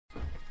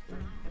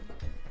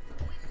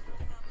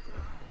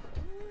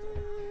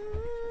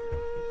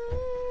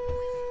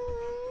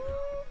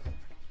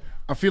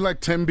I feel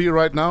like Tembi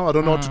right now. I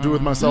don't know what to do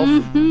with myself.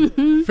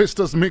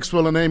 Fistus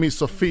Mixwell and Amy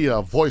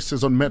Sophia,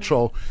 Voices on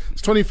Metro.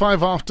 It's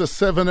 25 after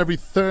 7 every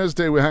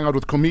Thursday. We hang out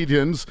with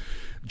comedians.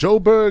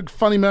 JOBURG,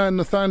 funny man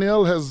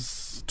Nathaneal, has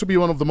to be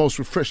one of the most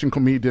refreshing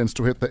comedians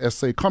to hit the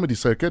SA comedy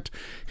circuit.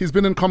 He's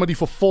been in comedy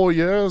for 4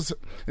 years,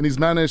 and he's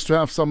managed to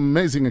have some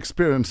amazing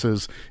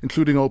experiences,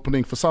 including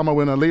opening for summer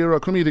winner LIRA,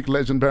 comedic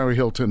legend Barry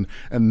Hilton,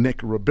 and Nick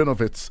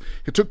Rabinowitz.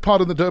 He took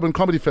part in the Durban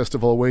Comedy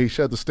Festival, where he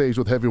shared the stage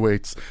with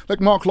heavyweights like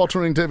MARC,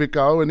 LOTTERING,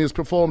 and he's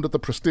performed at the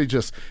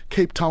prestigious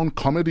Cape Town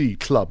Comedy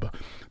Club.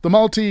 The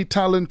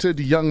multi-talented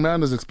young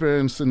man has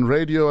experience in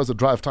radio as a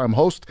drive-time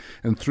host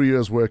and 3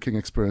 years working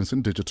experience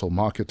in digital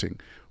marketing.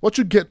 What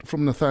you get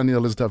from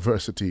Nathaneal is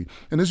diversity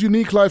and his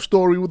unique life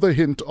story with a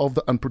hint of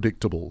the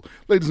unpredictable.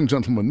 Ladies and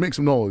gentlemen, make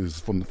some noise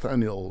for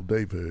Nathaneal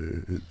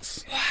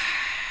Davids.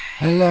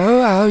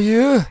 Hello, how are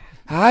you?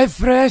 Hi,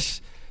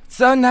 Fresh.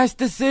 So nice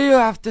to see you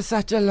after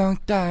such a long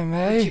time,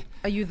 eh?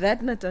 Are you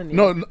that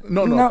Nathaneal?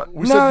 No.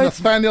 We said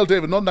Nathaneal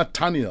David, not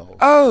Nathaneal.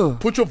 Oh.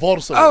 Put your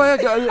voice away. Oh,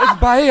 it's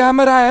baie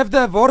jammer. I have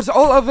the voice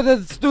all over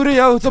the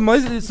studio. So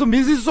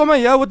busy sommer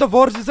here with the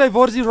voice. You say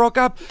voice, rock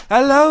up.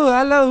 Hello,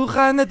 hoe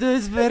gaan het?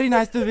 It's very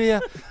nice to be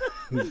here.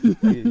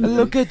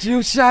 Look at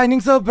you,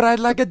 shining so bright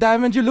like a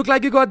diamond. You look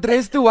like you got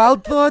dressed to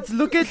Wild Thoughts.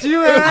 Look at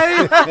you,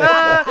 eh?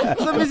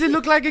 So busy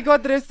look like you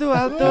got dressed to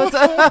Wild Thoughts.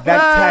 That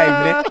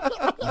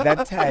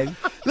time.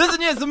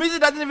 Listen here, Sumizi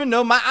doesn't even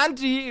know. My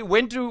auntie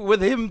went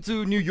with him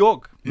to New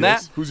York.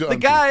 Yes. Nah? Who's your the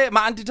auntie? Guy,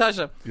 my auntie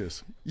Tasha.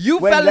 Yes. You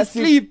When fell last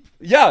asleep.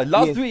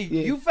 Last Yes, week.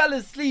 yes. You fell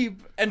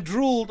asleep and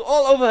drooled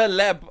all over her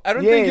lap. I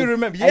don't think you Yes,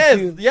 remember. I Yes.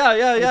 do.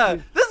 Yeah.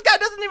 do. This guy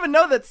doesn't even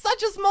know that.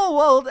 Such a small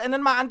world. And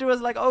then my auntie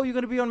was like, oh, you're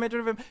going to be on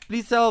Metro FM.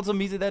 Please tell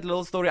Sumizi that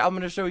little story. I'm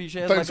going to show you. She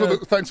has Thanks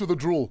for the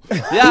drool.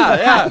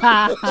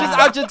 Yeah. She's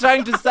out here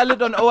trying to sell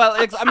it on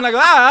OLX. I'm like,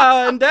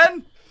 and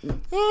then?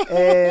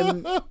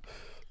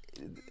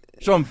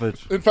 Shumford.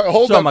 In fact,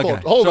 hold that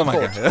thought. Hold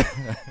that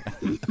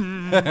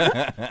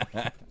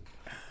thought.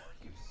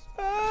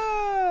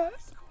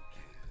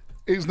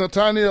 Is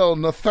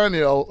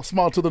Nathaneal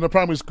smarter than a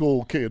primary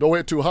school kid?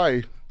 Owetu,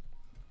 hi.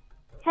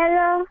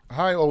 Hello,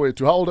 Hi,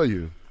 Owetu. How old are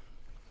you?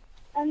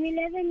 I'm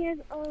 11 years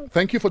old.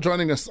 Thank you for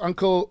joining us.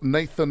 Uncle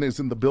Nathan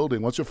is in the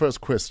building. What's your first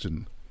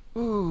question?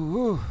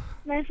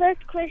 My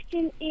first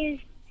question is,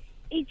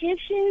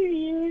 Egyptians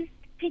used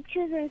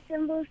pictures and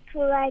symbols to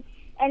write,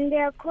 and they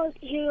are called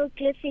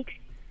hieroglyphics.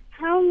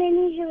 How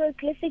many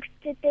hieroglyphics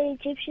did the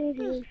Egyptians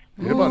use?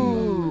 Yeah,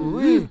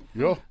 man.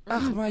 Yeah.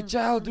 Ach, my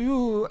child,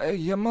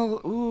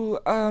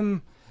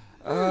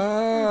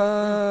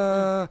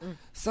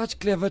 such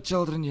clever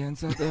children here in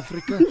South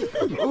Africa.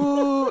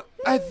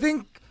 I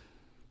think,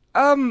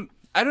 I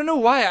don't know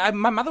why.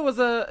 My mother was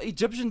a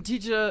Egyptian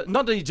teacher,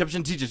 not an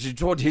Egyptian teacher. She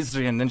taught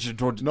history and then she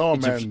taught No,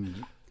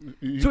 Egyptian. man.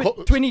 You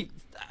 20.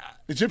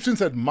 Egyptians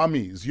had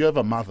mummies. You have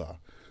a mother.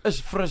 It's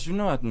fresh, you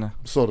know what? Nah?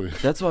 Sorry.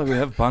 That's why we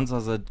have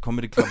banzas at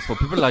comedy clubs for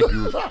people like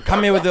you.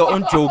 Come here with your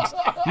own jokes.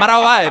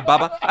 Marawai,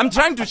 Baba. I'm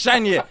trying to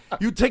shine here.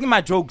 You taking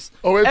my jokes.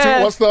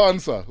 Owetu, what's the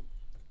answer?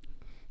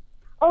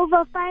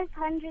 Over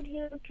 500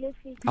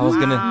 hieroglyphics. I was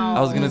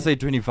gonna say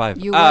 25.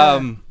 You were. I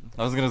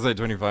was gonna say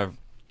 25.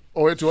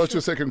 Owetu, what's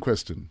your second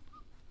question?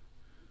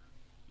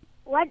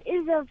 What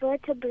is a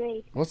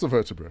vertebrate? What's a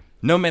vertebra?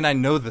 No, man, I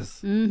know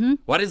this.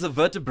 What is a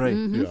vertebrae?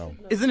 Yeah.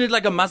 Isn't it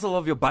like a muscle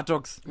of your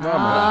buttocks?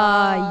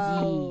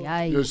 No,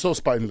 man. You're so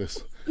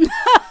spineless.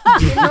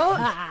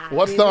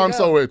 What's the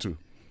answer, Owetu?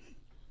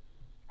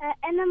 An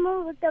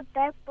animal with a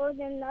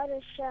backbone and not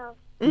a shell.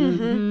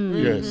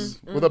 Yes,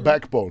 with a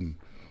backbone.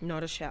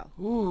 Not a shell.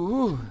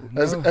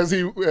 As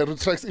he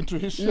retracts into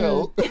his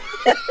shell.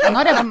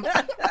 Not a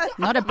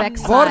Vors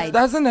backside.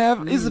 doesn't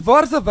have. Is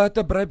Vors a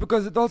vertebrae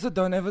because it also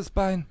don't have a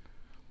spine?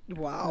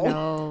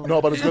 Wow.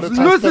 No, but it's got a It's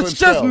loose. transparent It's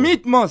just shell.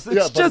 meat moss.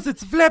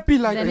 It's flappy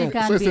like Then it that.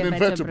 can't So it's be an a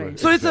invertebrate.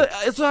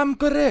 vertebrate. So I'm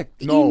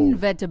correct. No.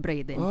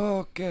 Invertebrate then.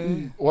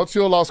 Okay. What's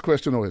your last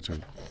question, Owetu?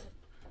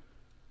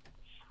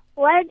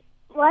 What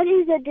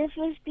is the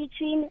difference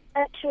between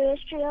a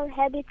terrestrial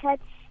habitat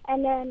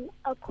and an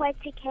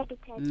aquatic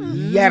habitat?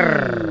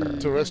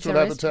 Terrestrial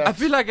habitat. I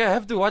feel like I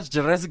have to watch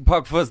Jurassic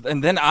Park first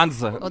and then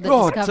answer. Or the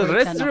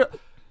Discovery terrestrial.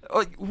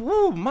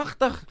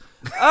 Machtig.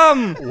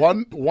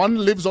 One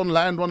lives on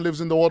land, one lives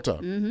in the water.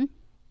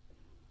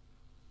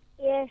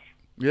 Yes.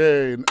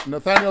 Yay.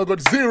 Nathaneal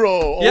got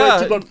 0. Yeah.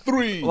 Owetu got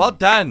 3. Well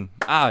done.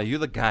 You're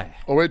the guy.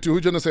 Owetu, who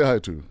do you want to say hi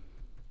to?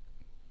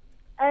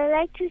 I'd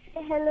like to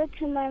say hello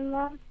to my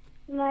mom,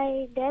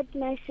 my dad,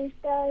 my sister,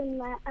 and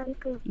my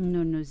uncle.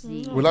 No,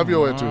 see. We love you,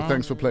 Owetu.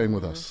 Thanks for playing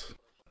with us.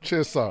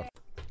 Cheers, sir.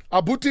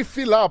 Abuti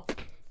fill up.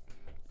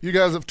 You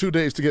guys have 2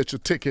 days to get your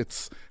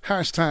tickets.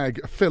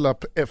 Hashtag fill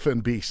up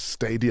FNB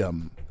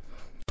Stadium.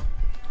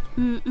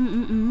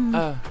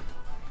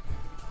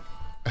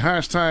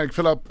 Hashtag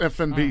fill up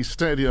FNB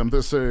Stadium.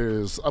 This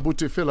is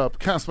Abuti fill up.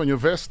 Casper on your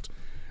vest.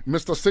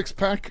 Mr. Six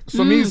Pack.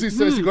 Somizi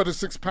says he got a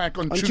 6-pack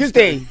on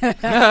Tuesday.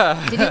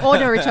 Did you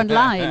order it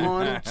online?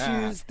 On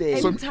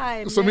Tuesday.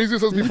 Somizi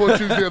says before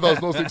Tuesday there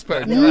was no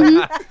 6-pack.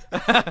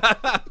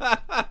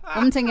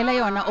 Umthengele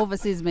yona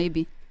overseas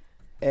maybe.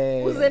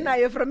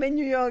 Uzenaya from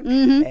New York.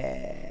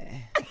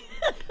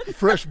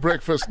 Fresh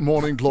breakfast,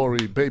 morning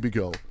glory, baby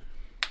girl.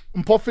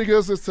 Pop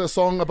figures, it's a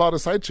song about a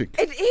side chick.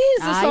 It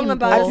is a song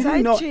about a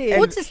side chick.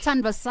 What's his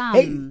Tanva Sam?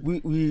 Hey,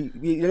 we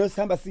you know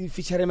somebody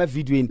feature him a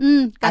video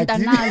in.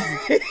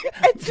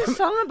 It's a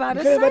song about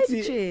a side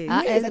chick.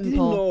 Yes, I didn't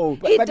know.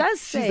 It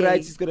does say. She's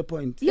right, she's got a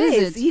point.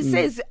 Yes, he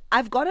says,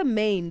 I've got a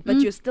main, but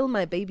you're still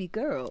my baby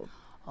girl.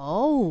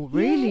 Oh,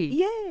 really?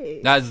 Yeah.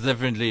 That's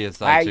definitely a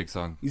side chick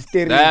song.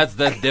 Hysterical. That's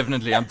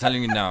definitely, I'm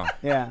telling you now.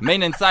 Yeah.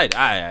 Main and side.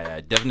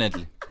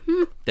 Definitely.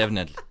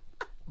 Definitely.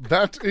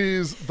 That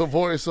is the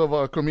voice of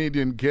our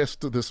comedian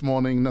guest this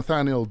morning,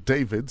 Nathaneal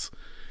Davids.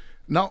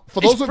 Now, for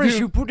those of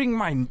you putting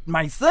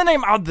my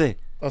surname out there.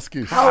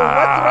 Askish. Oh,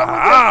 what's wrong with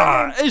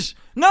your surname? Ish.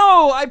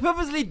 No, I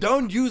purposely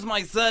don't use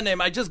my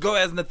surname. I just go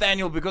as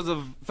Nathaneal because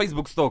of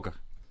Facebook stalker.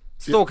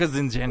 Stalkers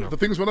in general. The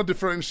things want to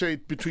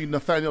differentiate between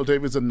Nathaneal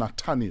Davids and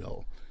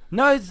Nathaneal.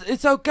 No,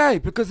 it's okay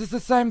because it's the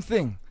same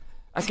thing.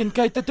 I can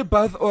cater to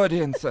both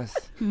audiences.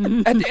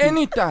 At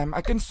any time,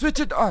 I can switch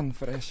it on,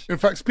 Fresh. In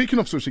fact, speaking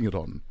of switching it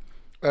on,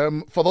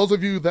 for those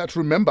of you that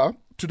remember,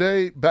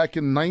 today, back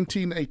in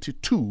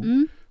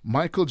 1982,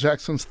 Michael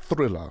Jackson's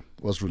Thriller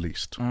was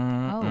released. Oh,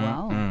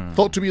 wow.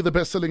 Thought to be the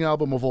best-selling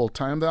album of all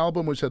time. The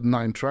album, which had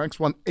 9 tracks,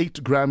 won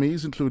 8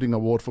 Grammys, including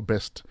award for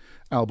Best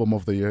Album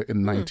of the Year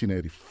in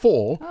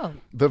 1984. Oh.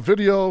 The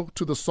video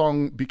to the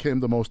song became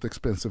the most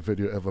expensive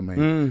video ever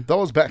made. That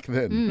was back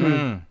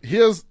then.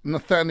 Here's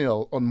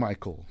Nathaneal on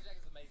Michael.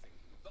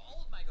 The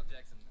old Michael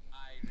Jackson,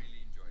 I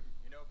really enjoyed.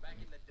 You know, back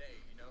in the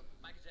day,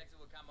 Michael Jackson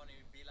would come on and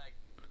he'd be like,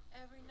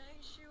 every night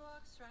she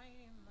walks right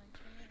in my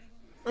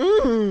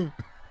dreams.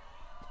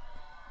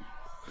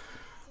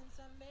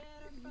 Since I met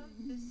her from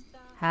the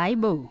start, Hi,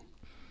 boo.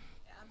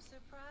 I'm so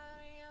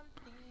proud I am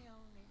the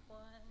only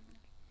one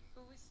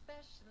who is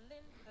special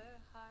in her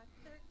heart.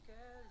 The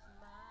girl is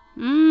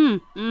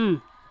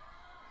mine.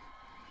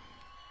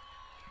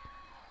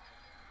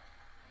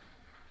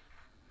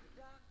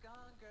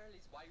 Doggone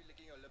girlies, why are you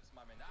licking your lips,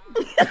 mommy?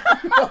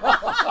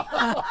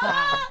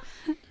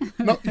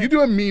 Now, you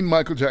do a mean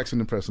Michael Jackson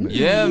impersonation.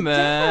 Yeah,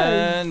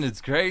 man,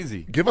 it's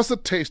crazy. Give us a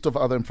taste of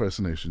other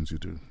impersonations you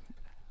do.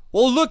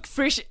 Well, look,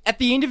 Fresh, at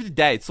the end of the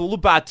day, it's all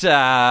about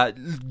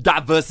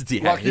diversity.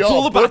 Hey? Like It's your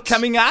all about butts.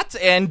 coming out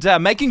and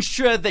making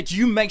sure that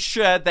you make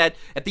sure that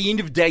at the end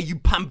of the day, you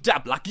pumped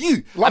up like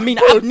you. Like I mean,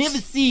 butts. I've never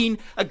seen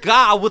a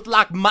guy with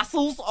like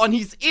muscles on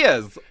his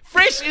ears.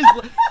 Fresh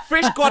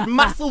got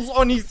muscles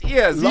on his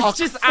ears. Like He's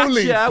just out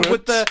fully here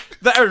with the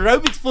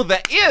aerobics for the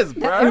ears,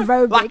 bro.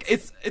 aerobics. Like,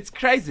 it's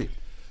crazy.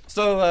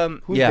 So,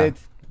 Who's yeah. that?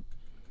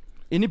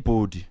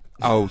 Anybody.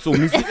 Oh, so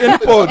anybody.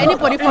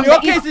 Anybody from In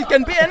your the case, it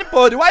can be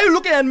anybody. Why are you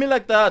looking at me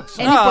like that?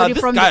 Anybody This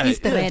from guy. the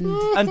Eastern End.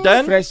 And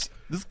then Fresh.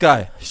 this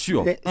guy,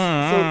 sure.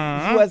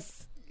 So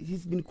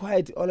he's been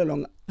quiet all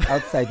along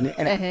outside,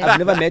 and I've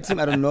never met him.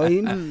 I don't know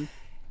him. And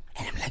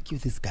I'm like,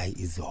 this guy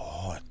is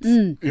hot.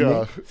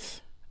 Yeah.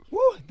 Woo,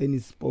 then he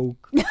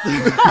spoke.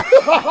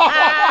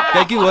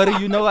 Thank you, worry.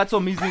 You know what's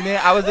amazing there?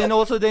 I was then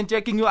also then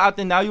checking you out,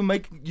 and now you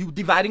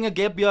dividing a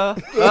gap here.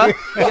 Huh?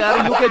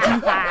 Yeah,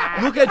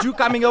 look at you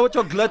coming out with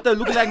your glitter,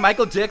 looking like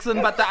Michael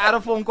Jackson, but the out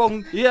of Hong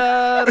Kong.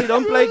 Yeah, they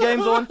don't play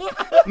games on.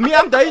 Me,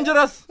 I'm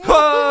dangerous.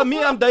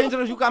 Me, I'm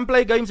dangerous. You can't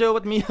play games here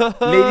with me.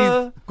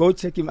 Ladies, go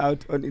check him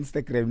out on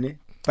Instagram, ne?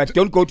 But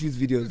don't go to his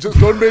videos. Just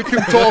don't make him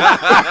talk.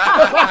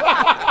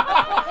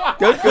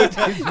 Don't go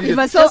to his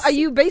videos. So are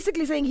you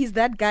basically saying he's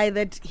that guy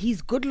that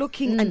he's good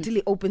looking until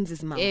he opens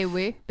his mouth?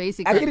 Anyway, I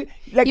basically. get it.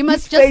 Like You his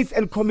must just- face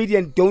and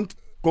comedian don't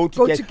go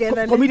together.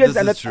 together. Comedians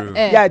This are not. is true.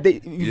 Yeah,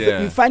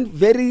 Yeah. you find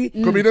very.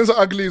 Comedians are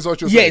ugly is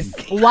what you're Yes.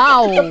 saying.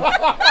 Wow.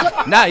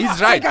 Nah, he's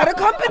right. Gotta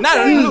compensate.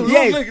 Nah,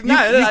 Yes.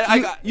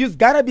 nah, You've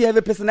gotta have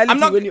a personality I'm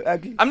not. when you're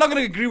ugly. I'm not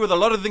gonna agree with a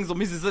lot of things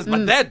Mrs. says,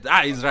 but that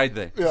is right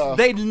there. Yeah.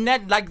 They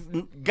net like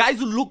guys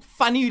who look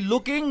funny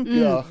looking.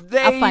 Yeah. Are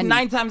They funny.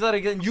 9 times out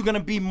of 10 you're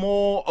gonna be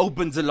more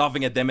open to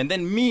laughing at them, and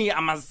then me, I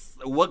must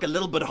work a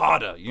little bit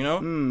harder. You know.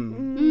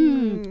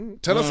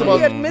 Tell us He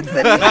about admits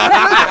that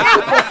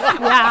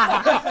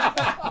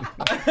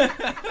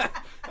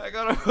I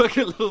gotta work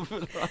a little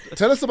bit harder.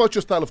 tell us about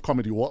your style of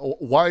comedy.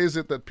 Why is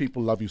it that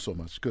people love you so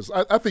much? Because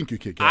I think you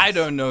kick ass. I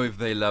don't know if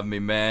they love me,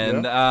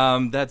 man.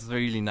 That's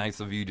really nice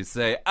of you to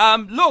say.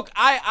 Look,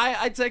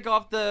 I take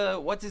off the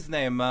what's his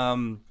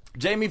name?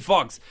 Jamie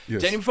Foxx.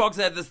 Yes. Jamie Foxx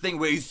had this thing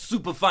where he's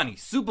super funny,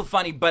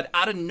 but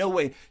out of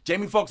nowhere,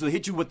 Jamie Foxx will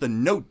hit you with the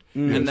note,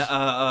 and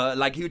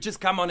like he would just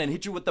come on and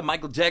hit you with the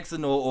Michael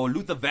Jackson or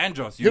Luther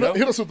Vandross. You know,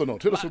 Hit us with the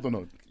note. Hit us with the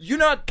note. you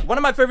know, one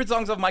of my favorite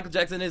songs of Michael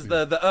Jackson is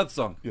the Earth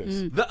song. Yes.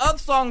 The Earth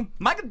song,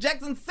 Michael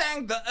Jackson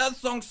sang the Earth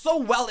song so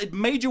well, it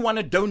made you want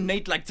to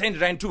donate like 10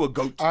 rand to a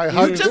goat.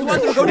 You just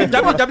want to go to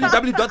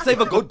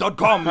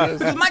www.saveagoat.com.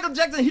 Because Michael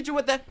Jackson hit you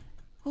with that.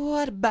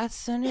 What about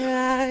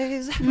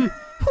sunrise?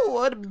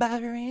 What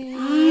about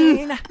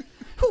rain?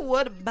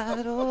 What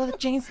about all the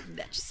chains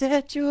that you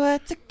said you were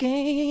to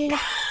gain?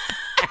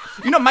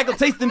 You know Michael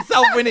tastes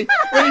himself when he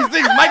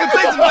sings. Michael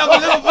tastes himself a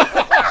little bit.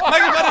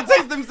 Michael gotta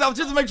taste himself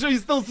just to make sure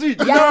he's still sweet.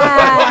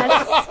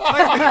 Yes.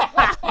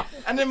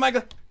 And then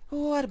Michael,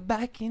 What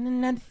back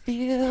in the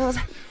fields?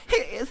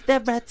 Is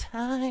there a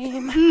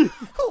time?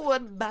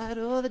 What about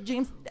all the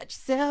dreams that you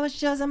sell with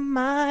shows of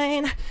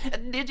mine?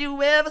 Did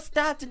you ever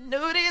start to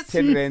notice?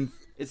 10 rands.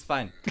 It's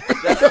fine. You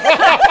didn't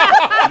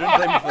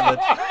pay me for that.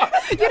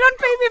 You don't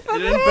pay me for You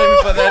didn't pay me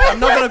for that. I'm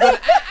not gonna go.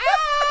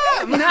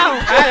 No.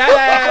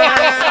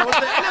 With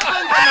the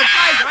elephants and the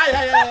flies.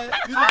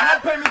 You did not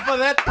pay me for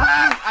that.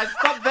 I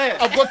stopped there.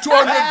 I've got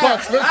 200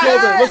 bucks. Let's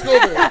go there. Let's go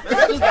there.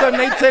 Let's just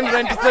donate 10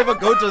 rand to save a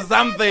goat or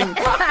something.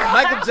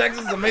 Michael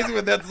Jackson's amazing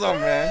with that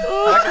song, man.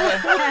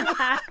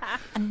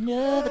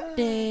 Another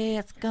day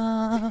has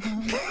gone.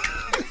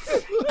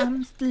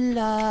 I'm still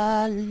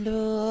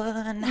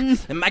alone.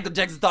 And Michael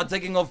Jackson started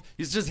taking off.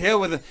 He's just here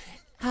with a.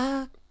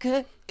 How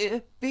could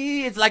it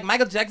be? It's like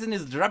Michael Jackson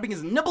is rubbing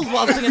his nipples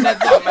while singing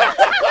that song, man.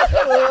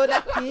 Would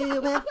I be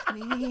with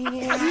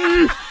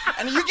me?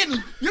 And you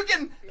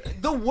can,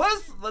 the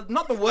worst,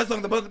 not the worst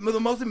song, the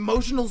most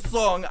emotional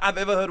song I've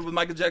ever heard with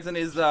Michael Jackson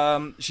is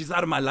She's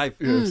Out of My Life.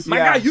 Yes. My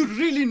guy, you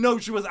really know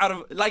she was out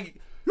of, like,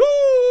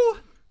 woo!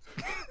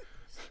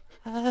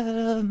 Out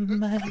of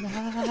my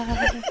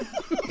life.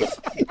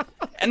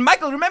 And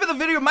Michael, remember the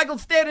video? Michael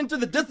stared into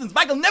the distance.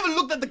 Michael never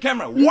looked at the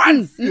camera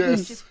once.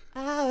 Yes.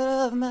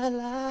 Out of my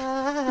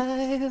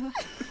life.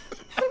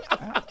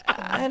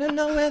 I don't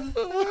know whether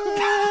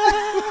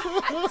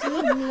to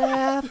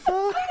laugh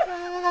or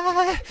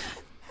cry.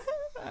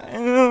 I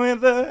don't know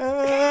whether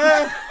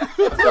to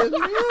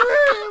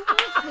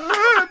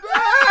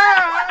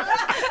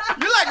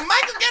You're like,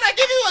 Michael, can I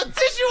give you a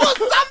tissue or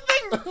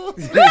something?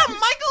 Yeah,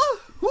 Michael.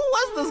 Who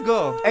was this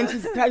girl? And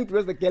she's crying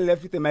because the girl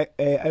left with my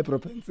eyebrow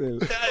pencil.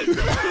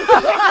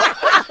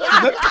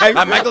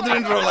 Michael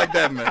didn't roll like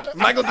that, man.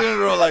 Michael didn't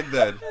roll like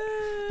that.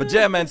 But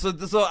yeah, man, so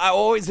I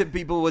always hit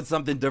people with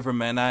something different,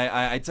 man.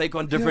 I take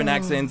on different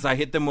accents. I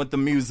hit them with the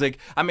music.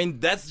 I mean,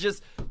 that's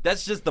just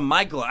the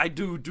Michael. I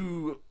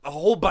do a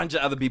whole bunch of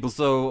other people.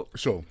 So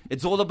Sure.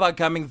 it's all about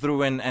coming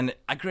through and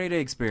I create an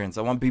experience.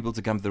 I want people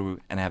to come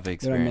through and have the They're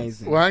experience.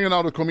 amazing. We're hanging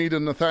out with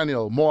comedian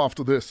Nathaneal. More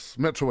after this.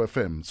 Metro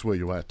FM, it's where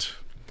you at.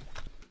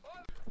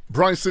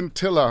 Bryson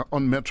Tiller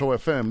on Metro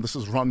FM. This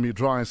is Run Me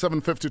Dry.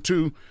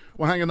 7:52.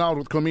 We're hanging out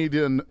with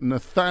comedian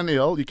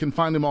Nathaneal. You can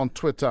find him on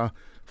Twitter.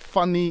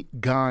 Funny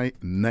Guy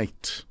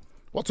Nate.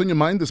 What's on your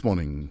mind this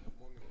morning?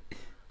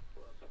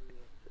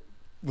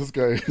 This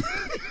guy.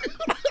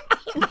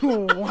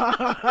 Whom does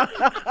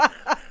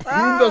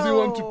he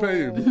want to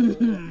pay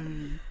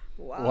him?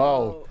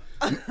 Wow.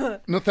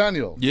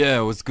 Nathaneal, Yeah,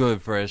 it was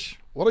good, Fresh.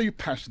 what are you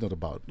passionate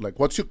about? Like,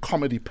 what's your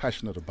comedy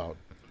passionate about?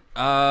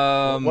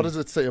 What does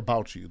it say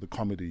about you, the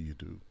comedy you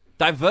do?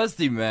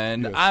 Diversity,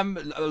 man. Yes.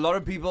 A lot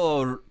of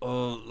people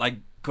are like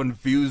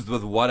confused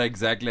with what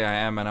exactly I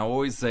am, and I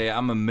always say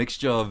I'm a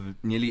mixture of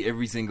nearly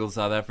every single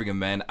South African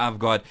man.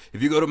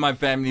 If you go to my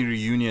family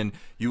reunion,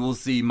 you will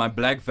see my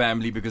black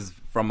family, because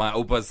from my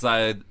opa's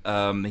side,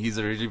 he's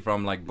originally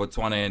from like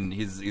Botswana and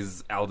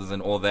his elders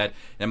and all that.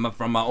 And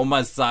from my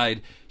oma's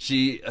side,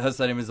 her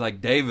surname is like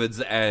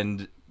David's,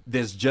 and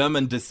there's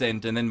German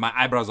descent, and then my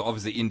eyebrows are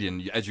obviously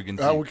Indian, as you can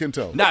see. We can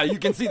tell. No, you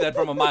can see that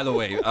from a mile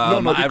away. No,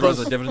 my eyebrows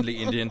because- are definitely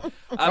Indian.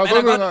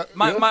 yeah.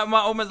 My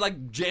almost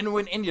like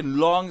genuine Indian,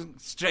 long,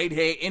 straight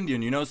hair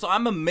Indian, you know? So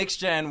I'm a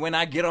mixture, and when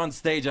I get on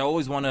stage, I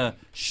always want to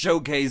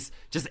showcase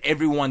just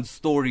everyone's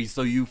story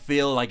so you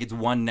feel like it's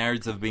one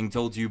narrative being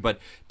told to you, but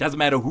doesn't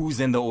matter who's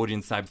in the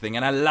audience type thing.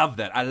 And I love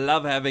that. I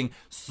love having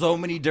so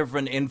many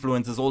different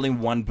influences all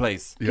in one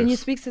place. Yes. Can you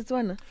speak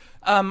Setswana?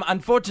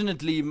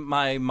 Unfortunately,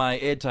 my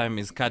airtime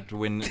is cut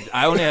when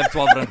I only have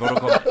 12 rand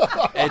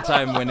Vodacom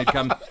airtime when it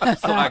comes,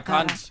 so I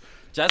can't.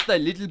 Just a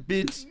little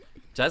bit.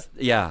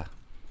 Yeah.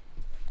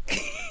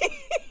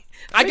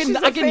 I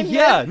can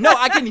hear. No,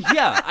 I can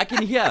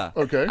hear.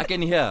 Okay. I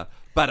can hear,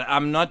 but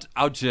I'm not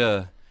out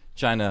here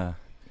trying to.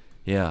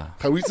 Yeah.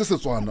 What does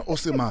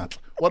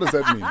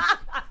that mean?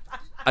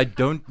 I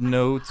don't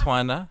know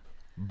Tswana,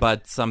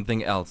 but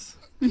something else.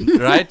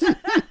 Right?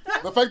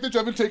 The fact that you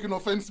haven't taken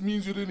offense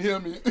means you didn't hear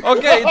me.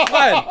 Okay, it's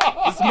fine.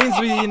 This means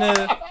we're in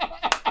a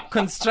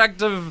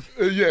constructive,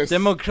 Yes.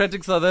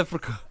 democratic South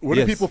Africa. Where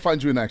do people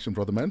find you in action,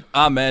 brother man?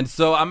 Man,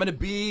 so I'm going to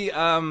be,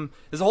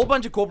 there's a whole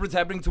bunch of corporates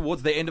happening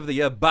towards the end of the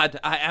year, but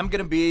I am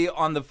going to be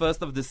on the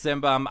 1st of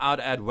December. I'm out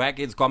at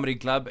Wackheads Comedy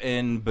Club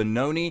in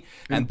Benoni.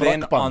 And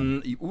then Brakpan.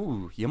 on,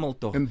 jemmel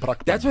toch. In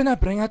Brakpan. That's when I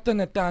bring out the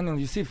Nathaneal.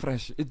 You see,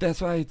 Fresh.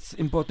 That's why it's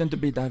important to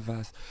be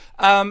diverse.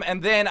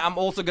 And then I'm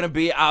also going to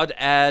be out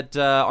at,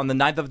 on the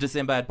 9th of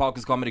December at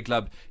Parker's Comedy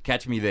Club.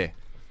 Catch me there.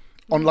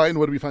 Online,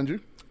 where do we find you?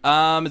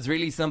 It's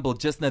really simple.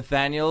 Just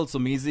Nathaneal,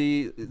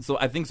 Somizi. So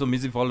I think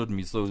Somizi followed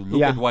me. So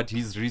look at what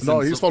he's recently. No,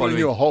 he's following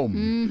you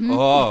home.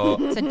 Oh.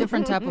 It's a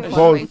different type of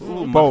following.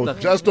 Both.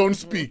 Just don't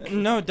speak.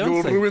 No, don't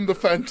You'll say. ruin the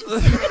fantasy.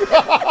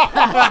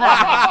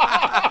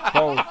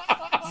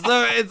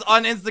 So it's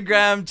on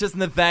Instagram, just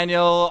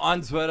Nathaneal,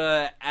 on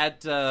Twitter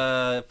at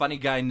Funny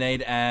Guy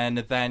Nate, and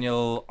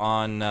Nathaneal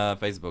on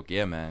Facebook.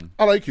 Yeah, man.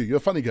 I like you. You're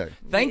a funny guy.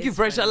 Thank you,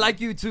 Fresh. I like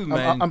you too,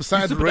 man. I'm sad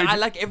You're super radio- I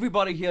like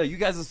everybody here. You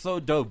guys are so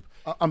dope.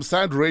 I'm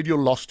sad radio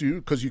lost you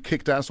because you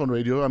kicked ass on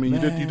radio. I mean,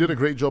 you did a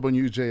great job on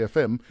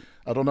UJFM.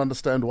 I don't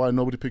understand why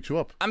nobody picked you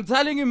up. I'm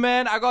telling you,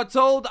 man, I got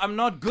told I'm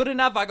not good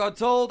enough. I got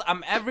told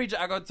I'm average.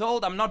 I got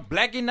told I'm not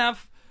black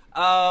enough.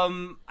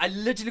 I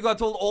literally got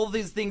told all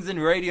these things in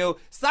radio.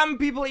 Some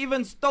people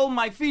even stole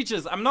my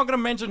features. I'm not going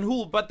to mention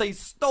who, but they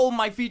stole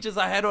my features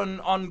I had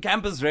on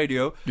campus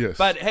radio. Yes.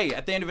 But hey,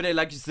 at the end of the day,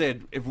 like you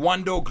said, if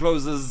one door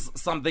closes,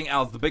 something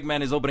else, the big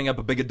man is opening up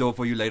a bigger door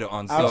for you later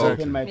on. I'll So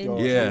open my door.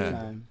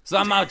 yeah. So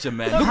I'm out here,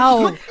 man.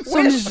 How?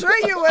 We're sure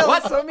you will.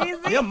 What? So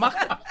easy. Yeah,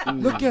 mag-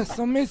 Look here,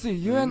 so Missy,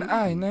 you and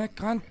I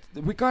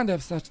we can't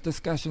have such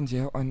discussions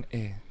here on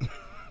air.